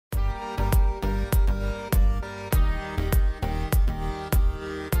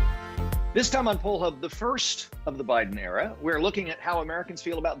This time on Poll Hub, the first of the Biden era, we're looking at how Americans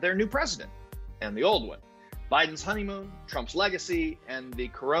feel about their new president and the old one. Biden's honeymoon, Trump's legacy, and the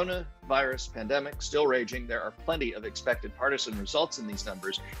coronavirus pandemic still raging. There are plenty of expected partisan results in these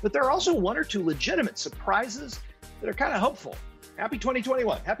numbers, but there are also one or two legitimate surprises that are kind of hopeful. Happy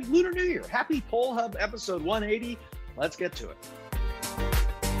 2021. Happy Lunar New Year. Happy Poll Hub episode 180. Let's get to it.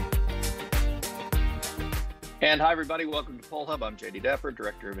 And hi, everybody. Welcome to Poll Hub. I'm Jay DeDapper,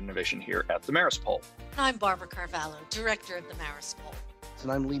 Director of Innovation here at the Marist Poll. I'm Barbara Carvalho, Director of the Marist Poll.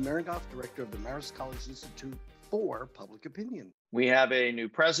 And I'm Miringoff, Director of the Marist College Institute for Public Opinion. We have a new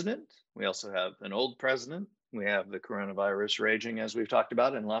president. We also have an old president. We have the coronavirus raging, as we've talked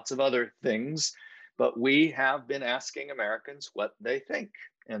about, and lots of other things. But we have been asking Americans what they think.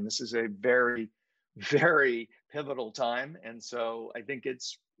 And this is a very, very pivotal time. And so I think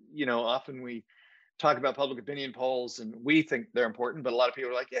it's, often we talk about public opinion polls and we think they're important, but a lot of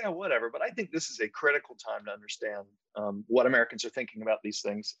people are like, yeah, whatever. But I think this is a critical time to understand what Americans are thinking about these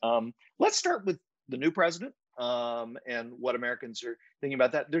things. Let's start with the new president and what Americans are thinking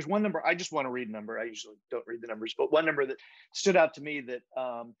about that. There's one number, I just want to read a number. I usually don't read the numbers, but one number that stood out to me that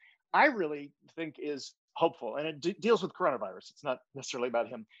I really think is hopeful, and it deals with coronavirus. It's not necessarily about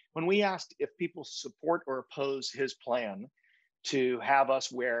him. When we asked if people support or oppose his plan to have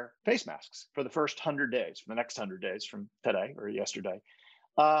us wear face masks for the first 100 days, for the next 100 days from today or yesterday,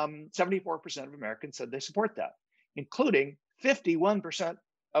 74% of Americans said they support that, including 51%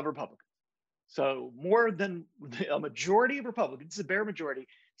 of Republicans. So more than a majority of Republicans, a bare majority,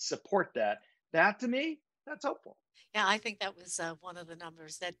 support that. That, to me, that's hopeful. Yeah, I think that was one of the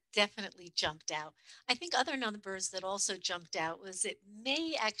numbers that definitely jumped out. I think other numbers that also jumped out was it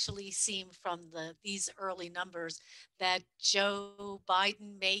may actually seem from these early numbers that Joe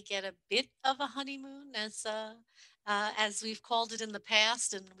Biden may get a bit of a honeymoon, as we've called it in the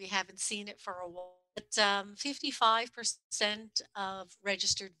past, and we haven't seen it for a while. But 55% of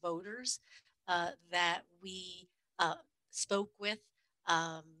registered voters that we spoke with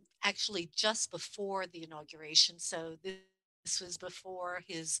actually just before the inauguration. So this was before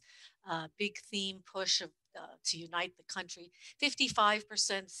his big theme push of to unite the country.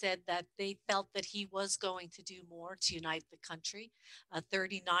 55% said that they felt that he was going to do more to unite the country.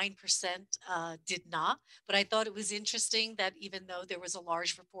 39% did not. But I thought it was interesting that even though there was a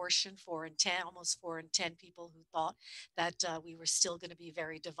large proportion, 4 in 10, almost 4 in 10 people who thought that we were still going to be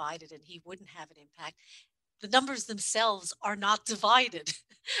very divided and he wouldn't have an impact, the numbers themselves are not divided.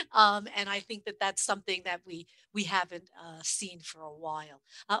 And I think that that's something that we haven't seen for a while.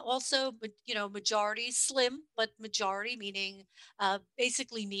 Also, majority slim, but majority meaning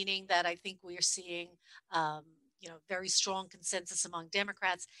basically meaning that I think we are seeing very strong consensus among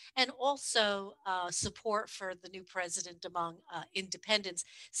Democrats and also support for the new president among independents,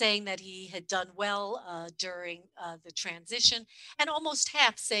 saying that he had done well during the transition, and almost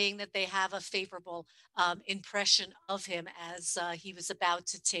half saying that they have a favorable impression of him as he was about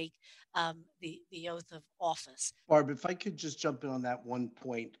to take the oath of office. Barb, if I could just jump in on that one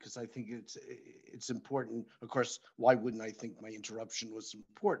point, because I think it's important. Of course, why wouldn't I think my interruption was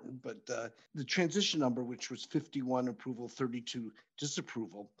important? But the transition number, which was 51 approval, 32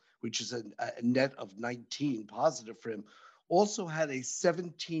 disapproval, which is a net of 19 positive for him, also had a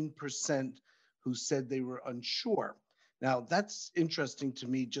 17% who said they were unsure. Now, that's interesting to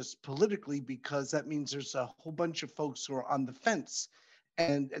me just politically, because that means there's a whole bunch of folks who are on the fence.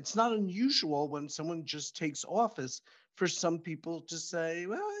 And it's not unusual when someone just takes office for some people to say,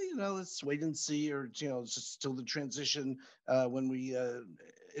 well, let's wait and see, or, it's just still the transition when we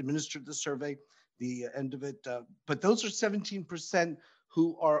administered the survey, the end of it. But those are 17%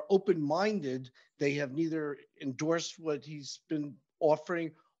 who are open-minded. They have neither endorsed what he's been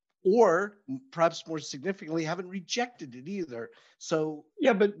offering or perhaps more significantly, haven't rejected it either. So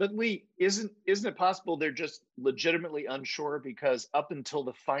yeah, but isn't it possible they're just legitimately unsure because up until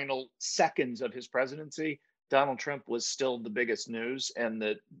the final seconds of his presidency, Donald Trump was still the biggest news, and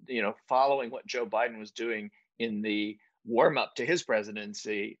that following what Joe Biden was doing in the warm up to his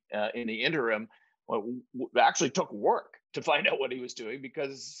presidency in the interim, actually took work to find out what he was doing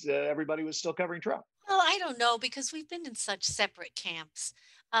because everybody was still covering Trump. Well, I don't know, because we've been in such separate camps.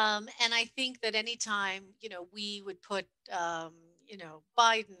 And I think that anytime, we would put,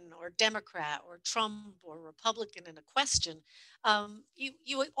 Biden or Democrat or Trump or Republican in a question,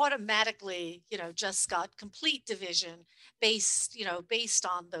 you automatically, just got complete division based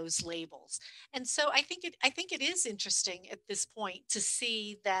on those labels. And so I think it is interesting at this point to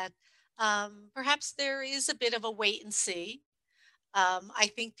see that perhaps there is a bit of a wait and see.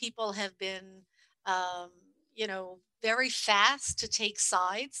 I think people have been, um, very fast to take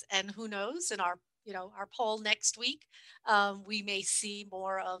sides. And who knows, in our poll next week, we may see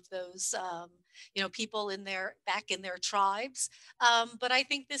more of those, people back in their tribes. But I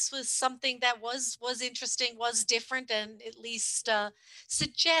think this was something that was interesting, was different, and at least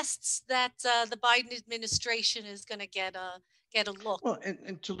suggests that the Biden administration is going to get a look. Well,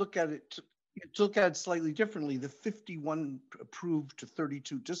 and to look at it, to look at it slightly differently, the 51 approved to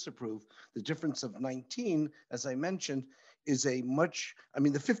 32 disapprove, the difference of 19, as I mentioned, is the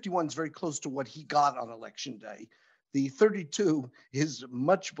 51 is very close to what he got on election day. The 32 is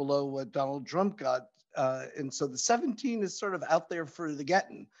much below what Donald Trump got. And so the 17 is sort of out there for the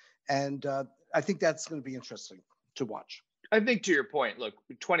getting. And I think that's going to be interesting to watch. I think to your point, look,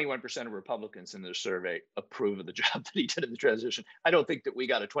 21% of Republicans in this survey approve of the job that he did in the transition. I don't think that we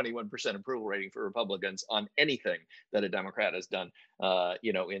got a 21% approval rating for Republicans on anything that a Democrat has done,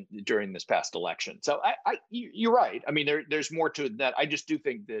 during this past election. So you're right. I mean, there's more to that. I just do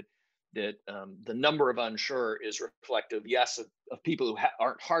think that the number of unsure is reflective, yes, of people who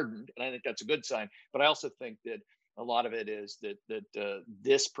aren't hardened, and I think that's a good sign. But I also think that a lot of it is that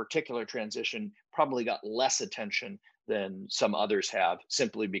this particular transition probably got less attention than some others have,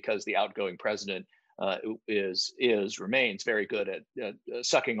 simply because the outgoing president remains very good at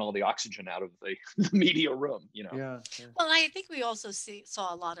sucking all the oxygen out of the media room. Yeah. Well, I think we also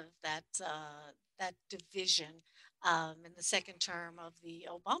saw a lot of that division in the second term of the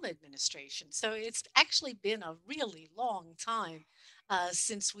Obama administration. So it's actually been a really long time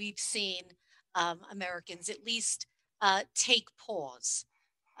since we've seen Americans at least take pause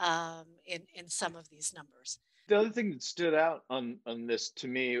in some of these numbers. The other thing that stood out on this to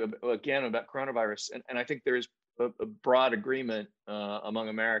me, again, about coronavirus, and I think there is a broad agreement among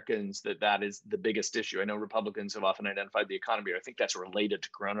Americans that is the biggest issue. I know Republicans have often identified the economy. I think that's related to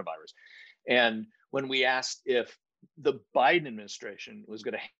coronavirus. And when we asked if the Biden administration was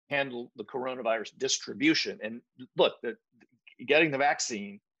going to handle the coronavirus distribution, and look, getting the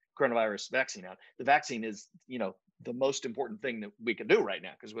coronavirus vaccine out, the vaccine is, the most important thing that we can do right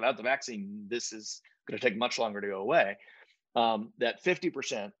now, because without the vaccine, this is going to take much longer to go away. That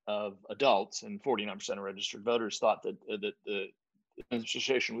 50% of adults and 49% of registered voters thought that the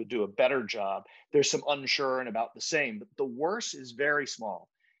administration would do a better job. There's some unsure and about the same, but the worse is very small.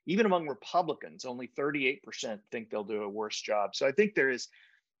 Even among Republicans, only 38% think they'll do a worse job. So I think there is,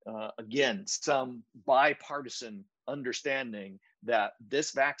 again, some bipartisan understanding that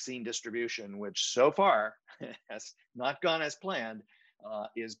this vaccine distribution, which so far has not gone as planned,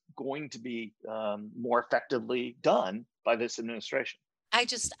 is going to be more effectively done by this administration. I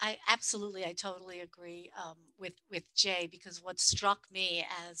totally agree with Jay, because what struck me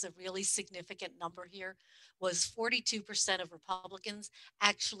as a really significant number here was 42% of Republicans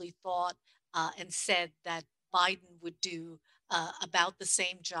actually thought and said that Biden would do about the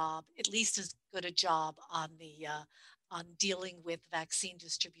same job, at least as good a job on dealing with vaccine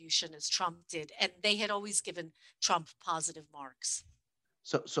distribution as Trump did, and they had always given Trump positive marks.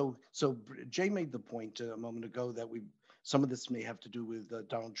 So Jay made the point a moment ago that some of this may have to do with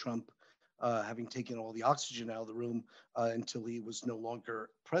Donald Trump having taken all the oxygen out of the room until he was no longer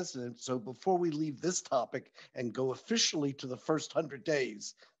president. So before we leave this topic and go officially to the first 100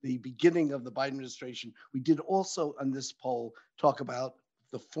 days, the beginning of the Biden administration, we did also on this poll talk about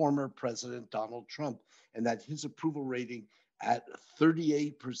the former president, Donald Trump, and that his approval rating at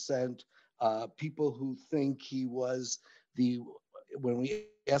 38%, people who think he was when we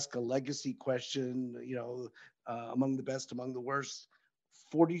ask a legacy question, among the best, among the worst,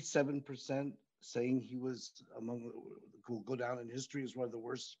 47% saying he was will go down in history as one of the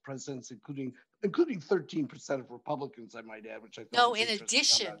worst presidents, including 13% of Republicans, I might add, which I thought. No, in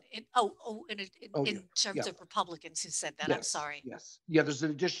addition, in terms of Republicans who said that. Yes, I'm sorry. Yes. Yeah, there's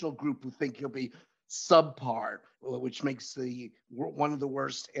an additional group who think he'll be subpar, which makes the one of the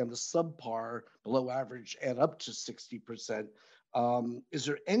worst, and the subpar, below average, add up to 60%. Is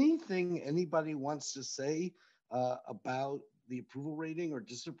there anything anybody wants to say about the approval rating or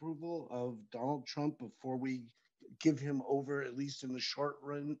disapproval of Donald Trump before we give him over, at least in the short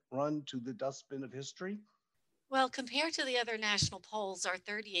run, to the dustbin of history? Well, compared to the other national polls, our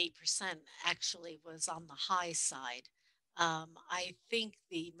 38% actually was on the high side. I think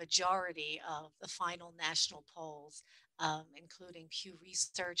the majority of the final national polls, including Pew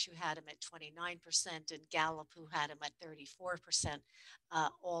Research, who had him at 29%, and Gallup, who had him at 34%,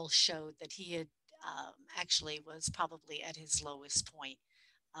 all showed that he had actually was probably at his lowest point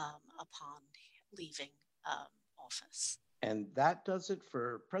upon leaving office. And that does it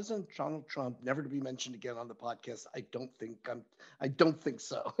for President Donald Trump, never to be mentioned again on the podcast. I don't think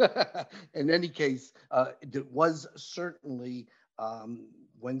so. In any case, it was certainly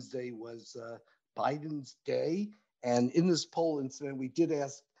Wednesday was Biden's day, and in this poll incident, we did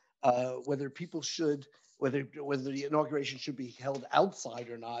ask whether people should, whether the inauguration should be held outside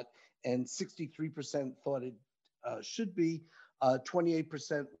or not, and 63% thought it should be.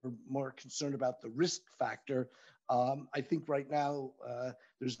 28% were more concerned about the risk factor. I think right now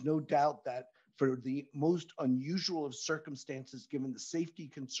there's no doubt that for the most unusual of circumstances, given the safety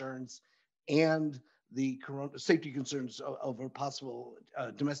concerns and the safety concerns over possible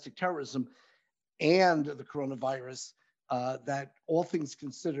domestic terrorism and the coronavirus, that all things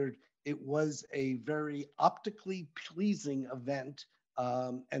considered, it was a very optically pleasing event,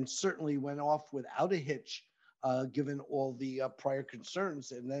 and certainly went off without a hitch, given all the prior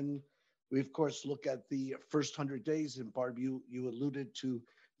concerns. And then we, of course, look at the first 100 days, and Barb, you alluded to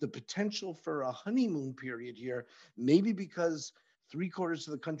the potential for a honeymoon period here, maybe because 3/4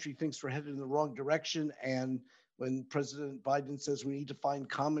 of the country thinks we're headed in the wrong direction. And when President Biden says we need to find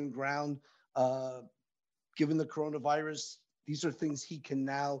common ground, given the coronavirus, these are things he can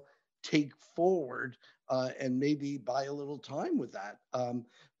now take forward and maybe buy a little time with that.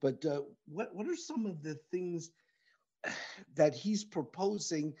 But what are some of the things that he's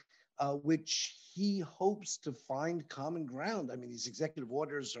proposing which he hopes to find common ground? I mean, these executive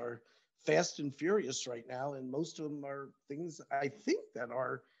orders are fast and furious right now, and most of them are things I think that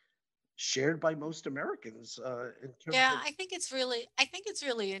are shared by most Americans. Yeah, I think it's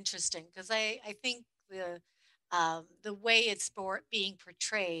really interesting because I think the way it's being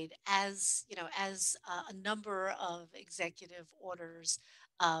portrayed as as a number of executive orders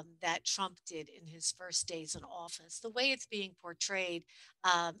that Trump did in his first days in office, the way it's being portrayed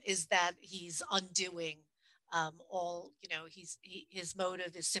is that he's undoing all. His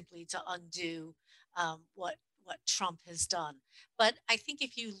motive is simply to undo what Trump has done. But I think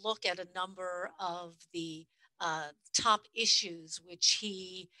if you look at a number of the top issues which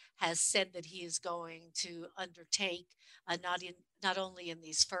he has said that he is going to undertake, not only in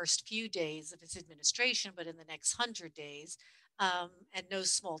these first few days of his administration, but in the next 100 days, and no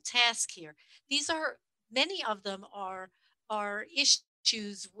small task here. These are Many of them are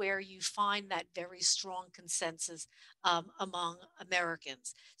issues where you find that very strong consensus among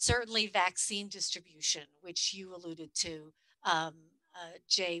Americans. Certainly, vaccine distribution, which you alluded to,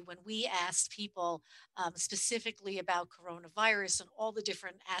 Jay, when we asked people specifically about coronavirus and all the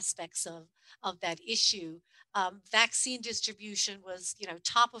different aspects of that issue, vaccine distribution was,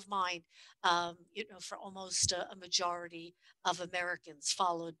 top of mind, for almost a majority of Americans,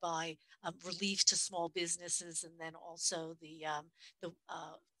 followed by relief to small businesses, and then also the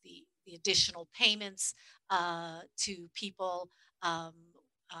additional payments to people um,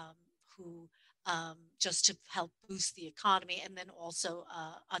 who just to help boost the economy, and then also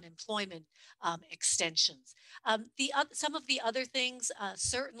unemployment extensions. Some of the other things,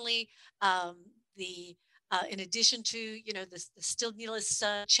 certainly the in addition to the stimulus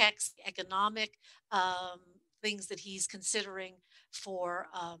checks, economic things that he's considering for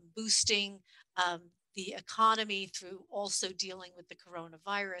boosting the economy through also dealing with the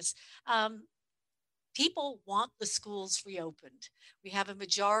coronavirus. People want the schools reopened. We have a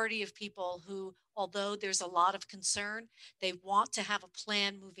majority of people who, although there's a lot of concern, they want to have a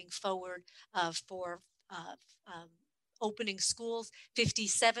plan moving forward for uh, um, opening schools.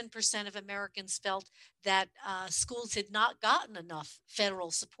 57% of Americans felt that schools had not gotten enough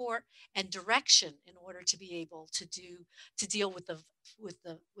federal support and direction in order to be able to deal with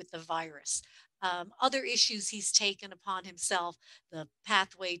the virus. Other issues he's taken upon himself: the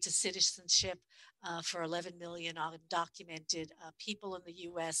pathway to citizenship for 11 million undocumented people in the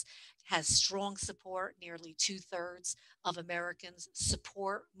U.S. has strong support. Nearly 2/3 of Americans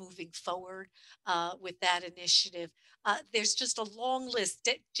support moving forward with that initiative. There's just a long list.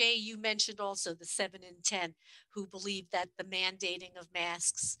 Jay, you mentioned also the 7 in 10 who believe that the mandating of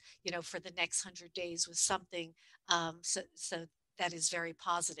masks, for the next 100 days was something. So that is very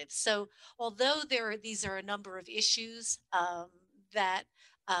positive. So although these are a number of issues that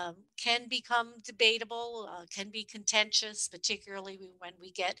can become debatable, can be contentious, particularly when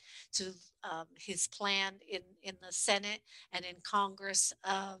we get to his plan in the Senate and in Congress.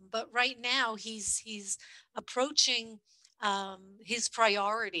 But right now, he's approaching his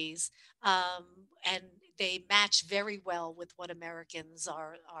priorities, and they match very well with what Americans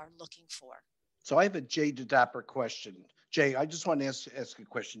are looking for. So I have a Jay DeDapper question. Jay, I just want to ask a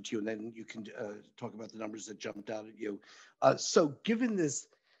question to you, and then you can talk about the numbers that jumped out at you. So given this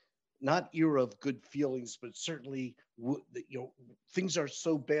not era of good feelings, but certainly, things are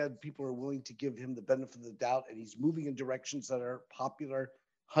so bad, people are willing to give him the benefit of the doubt, and he's moving in directions that are popular.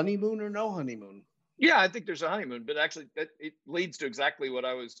 Honeymoon or no honeymoon? Yeah, I think there's a honeymoon, but actually it leads to exactly what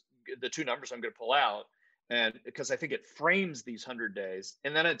the two numbers I'm going to pull out. And because I think it frames these 100 days.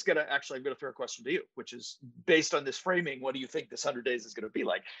 And then I'm going to throw a question to you, which is based on this framing, what do you think this 100 days is going to be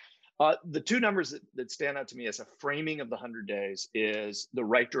like? The two numbers that stand out to me as a framing of the 100 days is the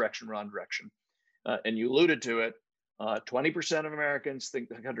right direction, wrong direction. And you alluded to it. 20% of Americans think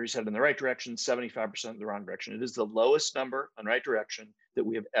the country's headed in the right direction, 75% in the wrong direction. It is the lowest number on right direction that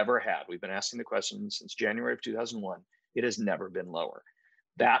we have ever had. We've been asking the question since January of 2001. It has never been lower.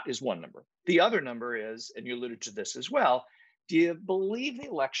 That is one number. The other number is, and you alluded to this as well, do you believe the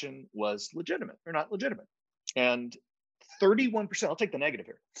election was legitimate or not legitimate? And 31%, I'll take the negative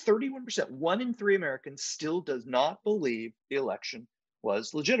here, 31%, 1 in 3 Americans still does not believe the election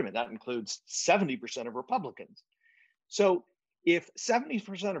was legitimate. That includes 70% of Republicans. So if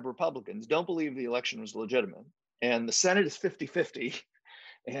 70% of Republicans don't believe the election was legitimate, and the Senate is 50-50,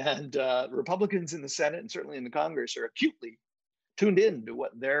 and Republicans in the Senate and certainly in the Congress are acutely tuned in to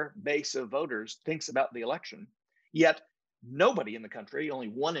what their base of voters thinks about the election, yet nobody in the country, only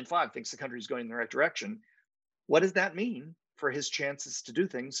 1 in 5, thinks the country is going in the right direction, what does that mean for his chances to do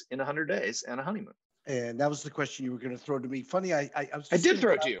things in 100 days and a honeymoon? And that was the question you were going to throw to me. Funny, I did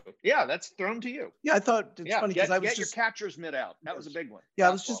throw it to you. Yeah, that's thrown to you. Yeah, I thought it's funny because I was get your catcher's mitt out. That was a big one. Yeah,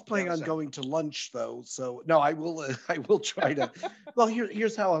 I was just planning on going to lunch though. So no, I will. I will try to. Well,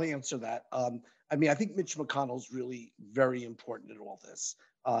 here's how I'll answer that. I mean, I think Mitch McConnell's really very important in all this.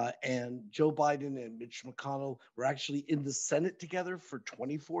 And Joe Biden and Mitch McConnell were actually in the Senate together for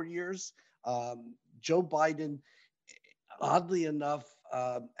 24 years. Joe Biden, oddly enough,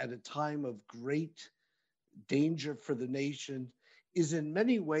 at a time of great danger for the nation, is in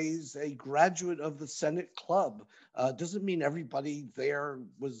many ways a graduate of the Senate club. Doesn't mean everybody there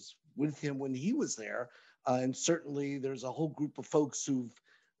was with him when he was there. And certainly there's a whole group of folks who've,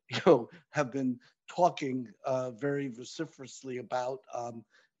 have been talking very vociferously about,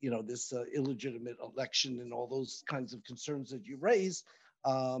 this illegitimate election and all those kinds of concerns that you raise.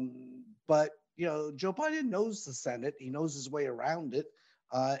 But Joe Biden knows the Senate. He knows his way around it.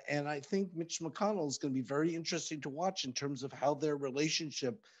 And I think Mitch McConnell is going to be very interesting to watch in terms of how their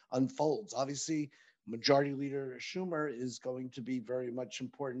relationship unfolds. Obviously, Majority Leader Schumer is going to be very much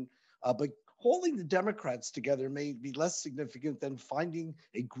important, but holding the Democrats together may be less significant than finding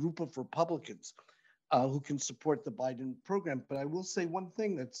a group of Republicans who can support the Biden program. But I will say one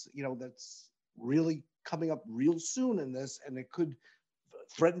thing that's really coming up real soon in this, and it could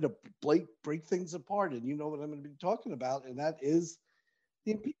threaten to break things apart. And you know what I'm going to be talking about, and that is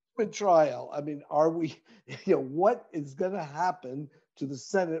the impeachment trial. I mean, are we, what is going to happen to the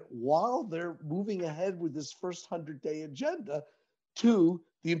Senate while they're moving ahead with this first 100-day agenda to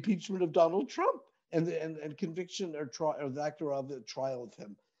the impeachment of Donald Trump and conviction or the actor of the trial of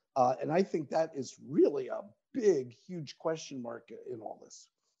him? And I think that is really a big, huge question mark in all this.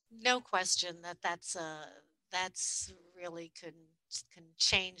 No question that's really can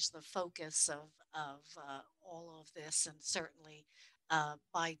change the focus of all of this, and certainly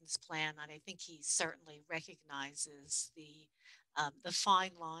Biden's plan. And I think he certainly recognizes the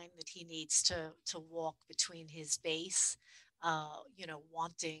fine line that he needs to walk between his base,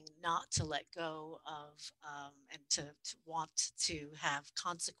 wanting not to let go of and to want to have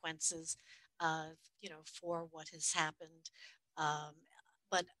consequences, for what has happened.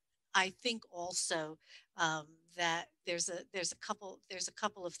 But I think also that there's a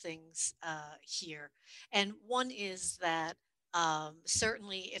couple of things here, and one is that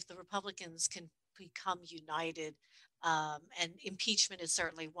certainly if the Republicans can become united, and impeachment is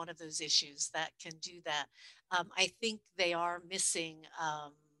certainly one of those issues that can do that. I think they are missing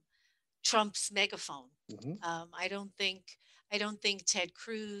Trump's megaphone. Mm-hmm. I don't think Ted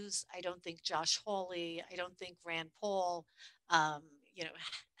Cruz, I don't think Josh Hawley, I don't think Rand Paul, um, you know,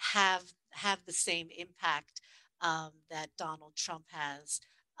 have the same impact that Donald Trump has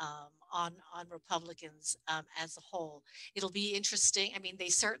on Republicans as a whole. It'll be interesting. I mean, they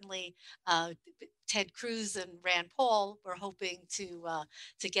certainly Ted Cruz and Rand Paul were hoping to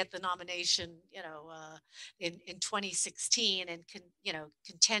get the nomination, in 2016, and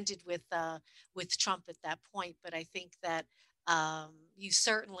contended with Trump at that point. But I think that you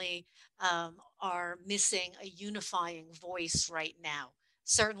certainly are missing a unifying voice right now.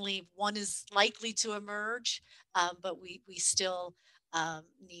 Certainly, one is likely to emerge, but we still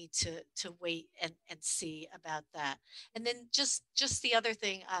need to wait and see about that. And then just the other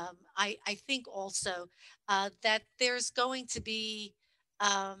thing, I think also that there's going to be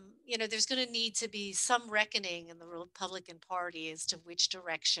there's going to need to be some reckoning in the Republican Party as to which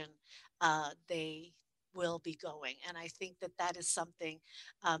direction they will be going. And I think that that is something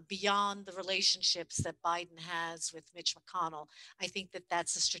beyond the relationships that Biden has with Mitch McConnell. I think that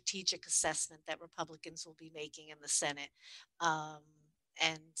that's a strategic assessment that Republicans will be making in the Senate, um,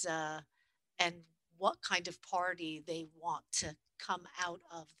 and and what kind of party they want to come out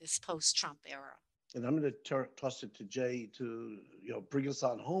of this post-Trump era. And I'm going to toss it to Jay to bring us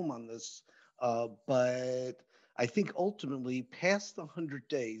on home on this. But I think ultimately, past the 100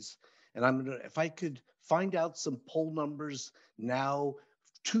 days, and if I could find out some poll numbers now,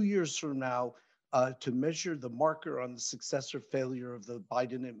 2 years from now, to measure the marker on the success or failure of the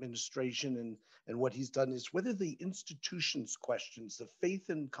Biden administration and what he's done, is whether the institutions questions, the faith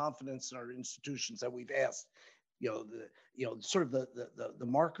and confidence in our institutions that we've asked, sort of the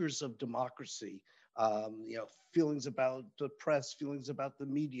markers of democracy, feelings about the press, feelings about the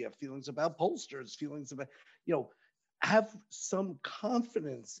media, feelings about pollsters, feelings about, have some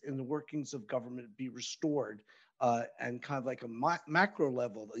confidence in the workings of government be restored, and kind of like a macro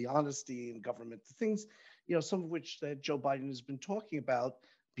level, the honesty in government, the things, some of which that Joe Biden has been talking about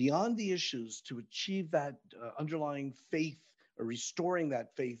beyond the issues to achieve that underlying faith or restoring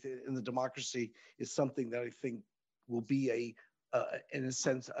that faith in the democracy is something that I think will be in a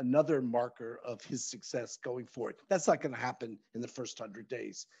sense, another marker of his success going forward. That's not going to happen in the first 100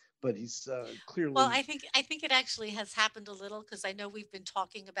 days, but he's clearly. Well, I think it actually has happened a little, because I know we've been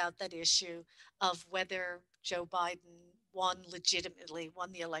talking about that issue of whether Joe Biden won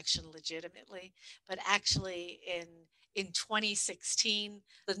the election legitimately, but actually in 2016,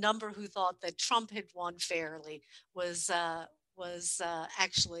 the number who thought that Trump had won fairly was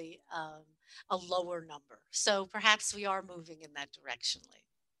actually a lower number. So perhaps we are moving in that direction, Lee.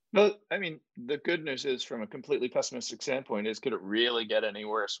 Well, I mean, the good news is, from a completely pessimistic standpoint, is could it really get any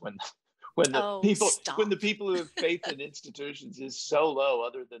worse when the people who have faith in institutions is so low,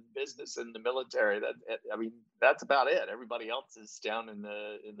 other than business and the military? That's about it. Everybody else is down in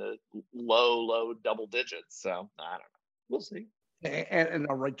the low double digits. So I don't know. We'll see. And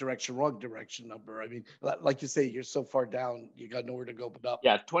a right direction, wrong direction number. I mean, like you say, you're so far down, you got nowhere to go but up.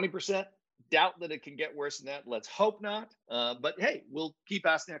 Yeah, 20%. Doubt that it can get worse than that. Let's hope not. But hey, we'll keep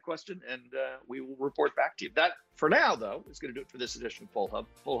asking that question, and we will report back to you. That, for now, though, is going to do it for this edition of Poll Hub.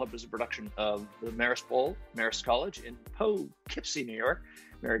 Poll Hub is a production of the Marist Poll, Marist College in Poughkeepsie, New York.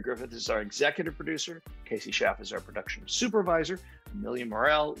 Mary Griffith is our executive producer. Casey Schaff is our production supervisor. Amelia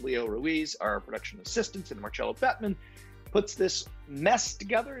Morel, Leo Ruiz, our production assistants, and Marcello Bettman puts this mess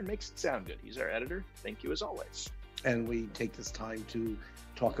together and makes it sound good. He's our editor. Thank you as always. And we take this time to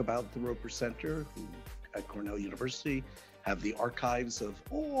talk about the Roper Center, who at Cornell University have the archives of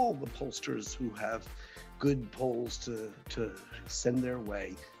all the pollsters who have good polls to send their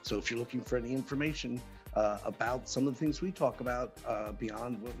way. So if you're looking for any information about some of the things we talk about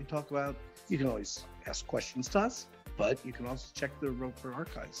beyond what we talk about, you can always ask questions to us, but you can also check the Roper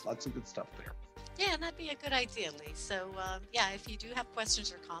archives. Lots of good stuff there. Yeah, and that'd be a good idea, Lee. So, if you do have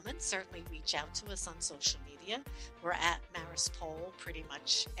questions or comments, certainly reach out to us on social media. We're at Marist Poll pretty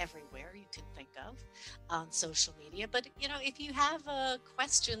much everywhere you can think of on social media. But, if you have a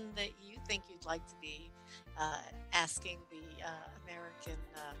question that you think you'd like to be asking the American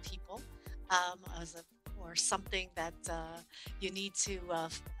people, or something that you need to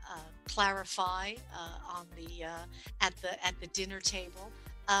clarify on at the dinner table,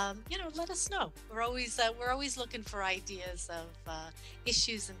 let us know. We're always looking for ideas of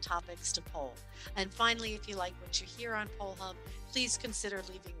issues and topics to poll. And finally, if you like what you hear on Poll Hub, please consider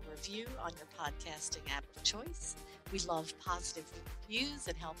leaving a review on your podcasting app of choice. We love positive reviews.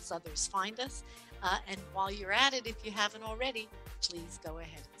 It helps others find us. And while you're at it, if you haven't already, please go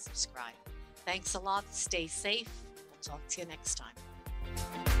ahead and subscribe. Thanks a lot. Stay safe. We'll talk to you next time.